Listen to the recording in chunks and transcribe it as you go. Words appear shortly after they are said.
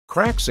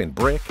cracks in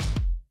brick,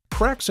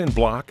 cracks in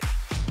block,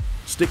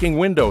 sticking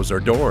windows or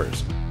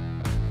doors.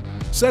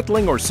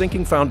 Settling or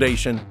sinking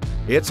foundation,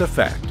 it's a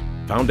fact.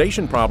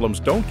 Foundation problems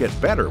don't get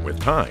better with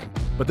time,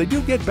 but they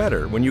do get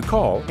better when you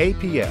call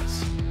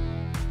APS.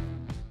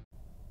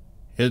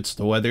 It's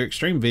the Weather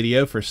Xtreme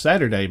video for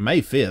Saturday,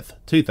 May 5th,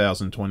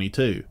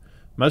 2022.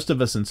 Most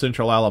of us in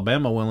central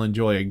Alabama will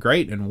enjoy a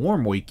great and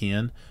warm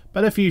weekend,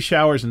 but a few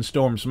showers and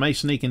storms may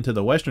sneak into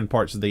the western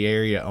parts of the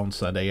area on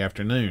Sunday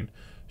afternoon.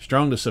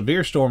 Strong to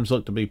severe storms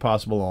look to be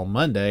possible on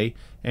Monday,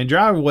 and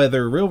dry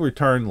weather will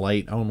return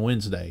late on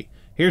Wednesday.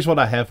 Here's what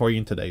I have for you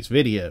in today's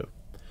video.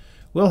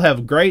 We'll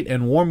have great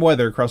and warm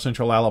weather across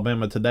central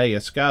Alabama today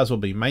as skies will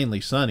be mainly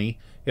sunny.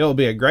 It will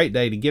be a great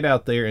day to get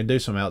out there and do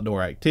some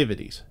outdoor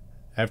activities.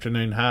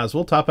 Afternoon highs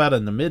will top out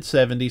in the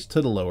mid-70s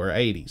to the lower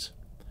 80s.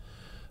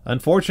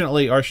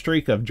 Unfortunately, our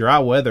streak of dry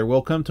weather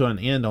will come to an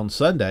end on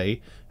Sunday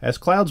as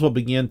clouds will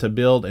begin to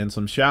build and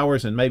some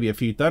showers and maybe a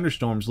few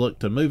thunderstorms look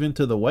to move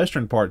into the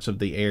western parts of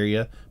the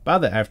area by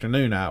the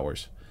afternoon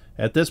hours.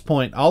 At this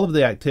point, all of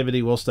the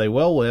activity will stay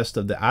well west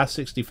of the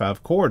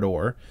I-65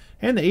 corridor,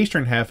 and the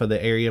eastern half of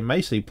the area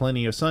may see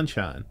plenty of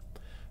sunshine.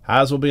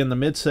 Highs will be in the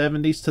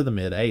mid-70s to the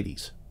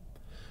mid-80s.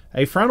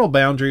 A frontal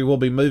boundary will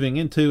be moving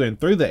into and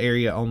through the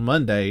area on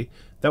Monday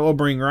that will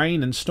bring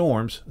rain and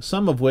storms,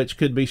 some of which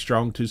could be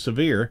strong to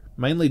severe,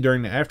 mainly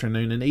during the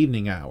afternoon and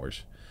evening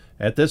hours.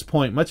 At this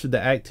point, much of the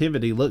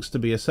activity looks to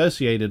be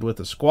associated with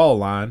a squall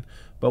line,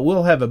 but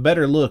we'll have a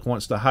better look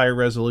once the higher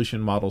resolution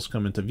models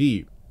come into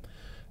view.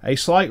 A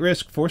slight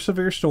risk for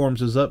severe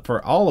storms is up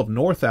for all of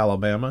North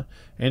Alabama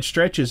and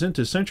stretches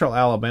into central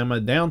Alabama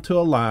down to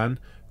a line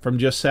from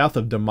just south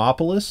of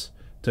Demopolis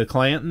to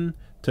Clanton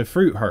to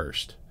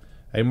Fruithurst.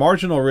 A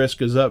marginal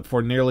risk is up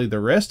for nearly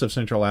the rest of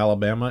central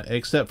Alabama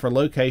except for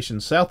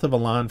locations south of a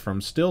line from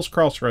Stills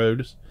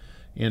Crossroads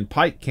in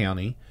Pike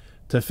County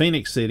to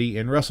Phoenix City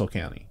in Russell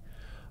County.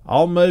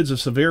 All modes of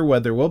severe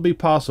weather will be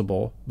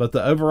possible, but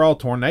the overall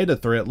tornado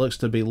threat looks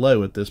to be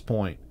low at this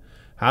point.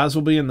 Highs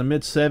will be in the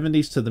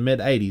mid-70s to the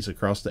mid-80s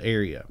across the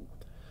area.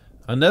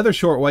 Another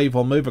short wave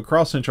will move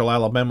across central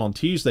Alabama on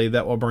Tuesday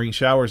that will bring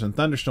showers and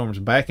thunderstorms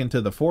back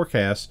into the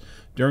forecast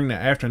during the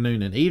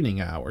afternoon and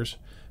evening hours.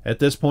 At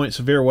this point,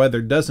 severe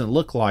weather doesn't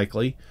look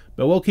likely,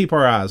 but we'll keep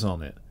our eyes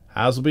on it.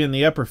 Highs will be in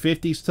the upper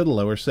 50s to the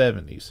lower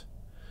 70s.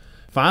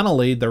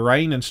 Finally, the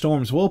rain and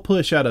storms will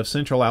push out of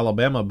central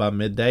Alabama by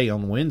midday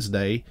on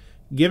Wednesday,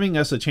 giving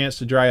us a chance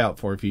to dry out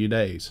for a few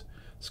days.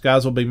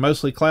 Skies will be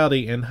mostly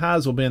cloudy and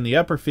highs will be in the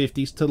upper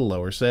 50s to the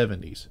lower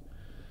 70s.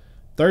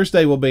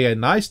 Thursday will be a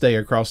nice day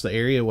across the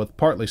area with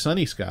partly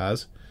sunny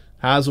skies.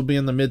 Highs will be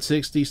in the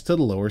mid-60s to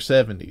the lower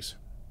 70s.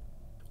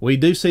 We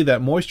do see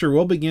that moisture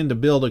will begin to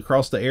build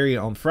across the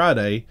area on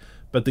Friday,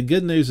 but the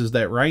good news is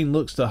that rain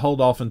looks to hold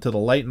off until the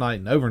late night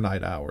and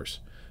overnight hours.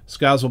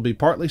 Skies will be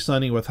partly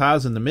sunny with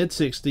highs in the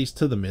mid-60s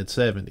to the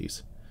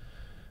mid-70s.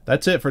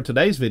 That's it for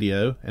today's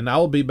video, and I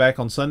will be back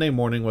on Sunday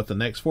morning with the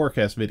next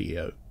forecast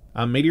video.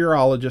 I'm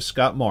meteorologist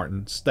Scott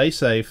Martin. Stay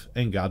safe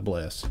and God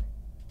bless.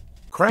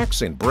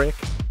 Cracks in brick,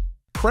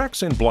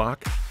 cracks in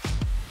block,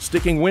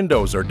 sticking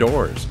windows or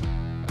doors.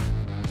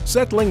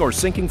 Settling or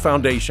sinking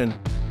foundation,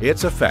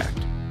 it's a fact.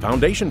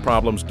 Foundation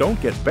problems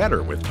don't get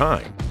better with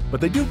time,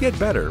 but they do get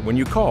better when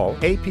you call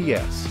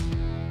APS.